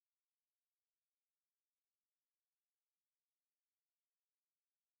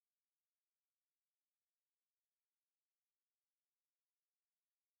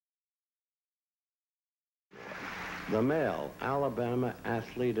The male Alabama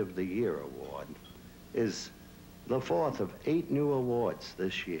Athlete of the Year award is the fourth of 8 new awards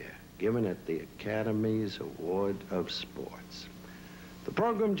this year, given at the Academy's Award of Sports. The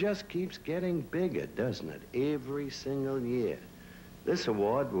program just keeps getting bigger, doesn't it, every single year. This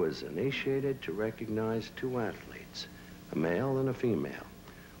award was initiated to recognize 2 athletes, a male and a female,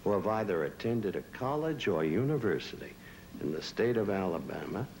 who have either attended a college or university in the state of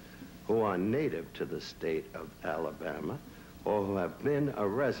Alabama, who are native to the state of Alabama, or who have been a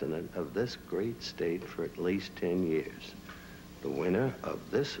resident of this great state for at least 10 years. The winner of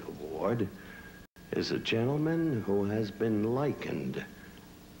this award is a gentleman who has been likened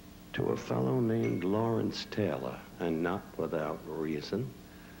to a fellow named Lawrence Taylor, and not without reason.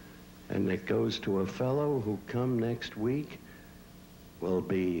 And it goes to a fellow who come next week will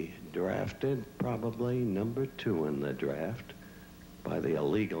be drafted, probably number 2 in the draft, by the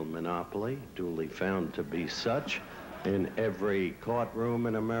illegal monopoly, duly found to be such, in every courtroom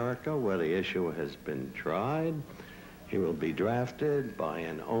in America where the issue has been tried. He will be drafted by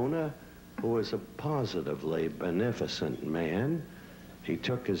an owner who is a positively beneficent man. He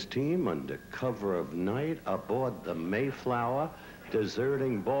took his team under cover of night aboard the Mayflower,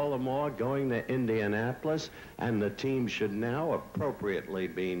 deserting Baltimore, going to Indianapolis, and the team should now appropriately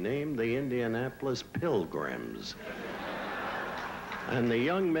be named the Indianapolis Pilgrims. And the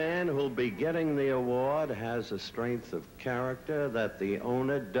young man who'll be getting the award has a strength of character that the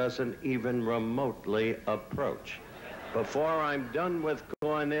owner doesn't even remotely approach. Before I'm done with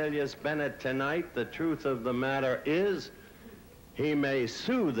Cornelius Bennett tonight, the truth of the matter is he may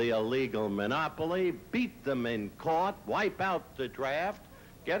sue the illegal monopoly, beat them in court, wipe out the draft,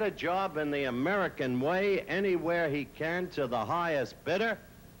 get a job in the American way anywhere he can to the highest bidder,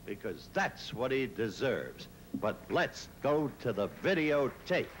 because that's what he deserves. But let's go to the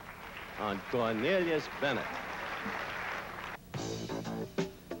videotape on Cornelius Bennett.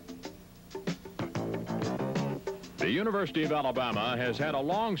 The University of Alabama has had a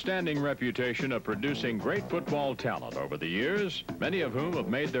long-standing reputation of producing great football talent over the years, many of whom have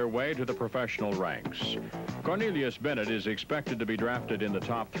made their way to the professional ranks. Cornelius Bennett is expected to be drafted in the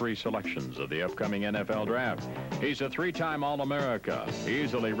top 3 selections of the upcoming NFL draft. He's a 3-time All-America,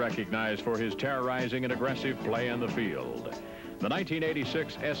 easily recognized for his terrorizing and aggressive play in the field. The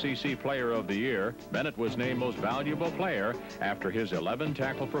 1986 SEC Player of the Year, Bennett was named Most Valuable Player after his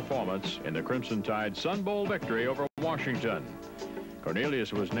 11-tackle performance in the Crimson Tide's Sun Bowl victory over Washington.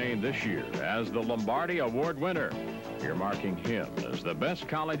 Cornelius was named this year as the Lombardi Award winner, earmarking him as the best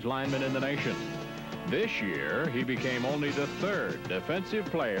college lineman in the nation. This year, he became only the 3rd defensive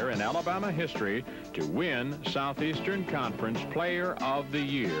player in Alabama history to win Southeastern Conference Player of the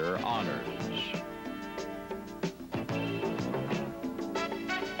Year honors.